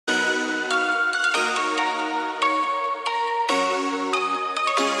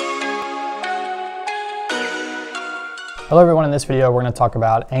Hello everyone, in this video we're going to talk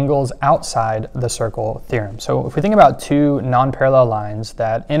about angles outside the circle theorem. So if we think about two non-parallel lines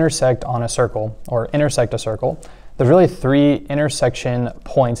that intersect on a circle, or intersect a circle, there's really three intersection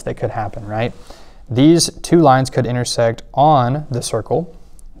points that could happen, right? These two lines could intersect on the circle,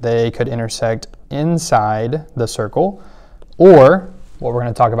 they could intersect inside the circle, or, what we're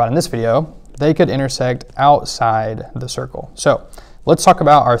going to talk about in this video, they could intersect outside the circle. So let's talk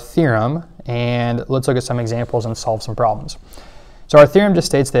about our theorem and let's look at some examples and solve some problems. So our theorem just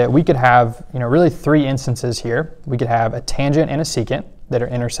states that we could have, really three instances here. We could have a tangent and a secant that are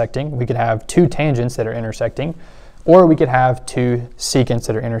intersecting. We could have two tangents that are intersecting, or we could have two secants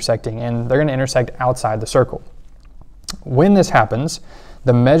that are intersecting, and they're going to intersect outside the circle. When this happens,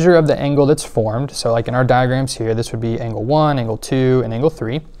 the measure of the angle that's formed, so like in our diagrams here, this would be angle 1, angle 2, and angle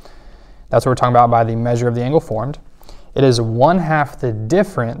 3. That's what we're talking about by the measure of the angle formed. It is 1/2 the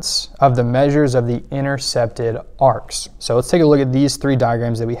difference of the measures of the intercepted arcs. So let's take a look at these three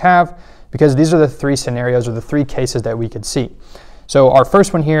diagrams that we have, because these are the three scenarios or the three cases that we could see. So our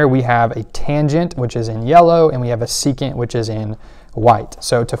first one here, we have a tangent, which is in yellow, and we have a secant, which is in white.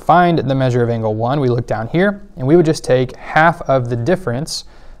 So to find the measure of angle 1, we look down here, and we would just take half of the difference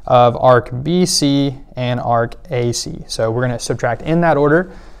of arc BC and arc AC. So we're going to subtract in that order.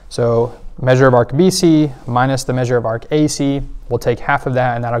 So measure of arc BC minus the measure of arc AC, we'll take half of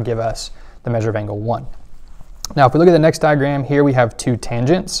that, and that'll give us the measure of angle 1. Now if we look at the next diagram here, we have two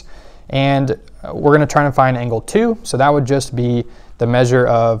tangents, and we're going to try to find angle 2, so that would just be the measure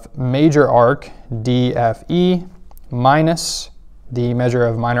of major arc DFE minus the measure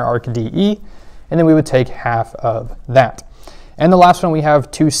of minor arc DE, and then we would take half of that. And the last one, we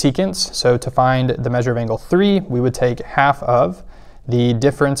have two secants, so to find the measure of angle 3, we would take half of the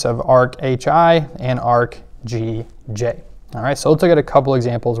difference of arc HI and arc GJ. All right, so let's look at a couple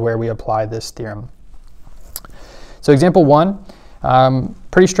examples where we apply this theorem. So example 1,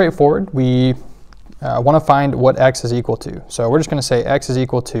 pretty straightforward. We want to find what x is equal to. So we're just going to say x is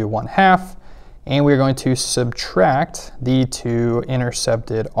equal to 1/2, and we're going to subtract the two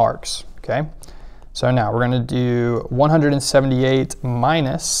intercepted arcs, okay? So now we're going to do 178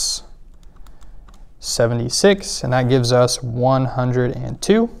 minus 76, and that gives us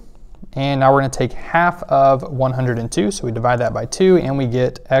 102. And now we're going to take half of 102, so we divide that by 2, and we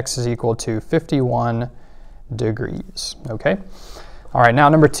get x is equal to 51 degrees, okay? All right, now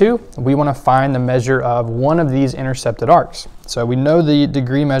number 2, we want to find the measure of one of these intercepted arcs. So we know the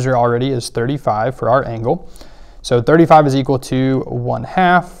degree measure already is 35 for our angle. So 35 is equal to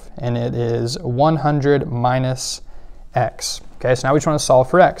 1/2, and it is 100 minus x. Okay, so now we just want to solve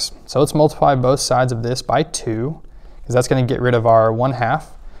for x. So let's multiply both sides of this by 2, because that's going to get rid of our 1/2.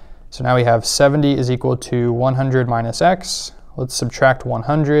 So now we have 70 is equal to 100 minus x. Let's subtract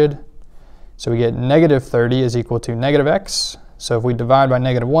 100. So we get negative 30 is equal to negative x. So if we divide by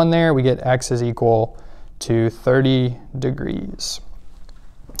negative 1 there, we get x is equal to 30 degrees.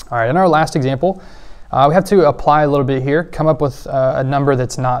 All right, in our last example, we have to apply a little bit here, come up with a number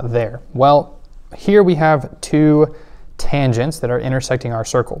that's not there. Well, here we have two tangents that are intersecting our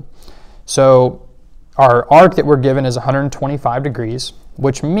circle. So our arc that we're given is 125 degrees,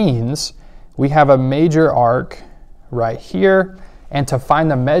 which means we have a major arc right here, and to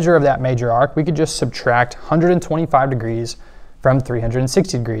find the measure of that major arc, we could just subtract 125 degrees from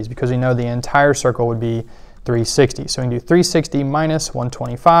 360 degrees, because we know the entire circle would be 360. So we can do 360 minus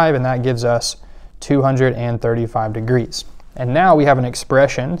 125, and that gives us 235 degrees. And now we have an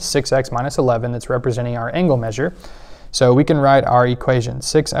expression, 6x minus 11, that's representing our angle measure. So we can write our equation,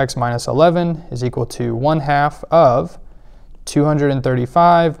 6x minus 11 is equal to 1/2 of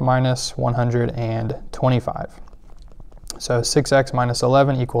 235 minus 125. So 6x minus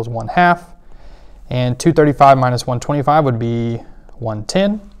 11 equals 1/2, and 235 minus 125 would be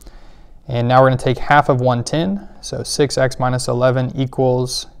 110. And now we're going to take half of 110, so 6x minus 11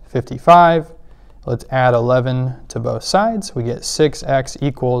 equals 55. Let's add 11 to both sides. We get 6x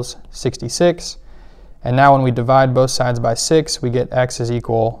equals 66. And now when we divide both sides by 6, we get x is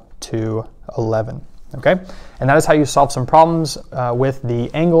equal to 11, okay? And that is how you solve some problems with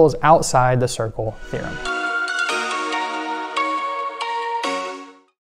the angles outside the circle theorem.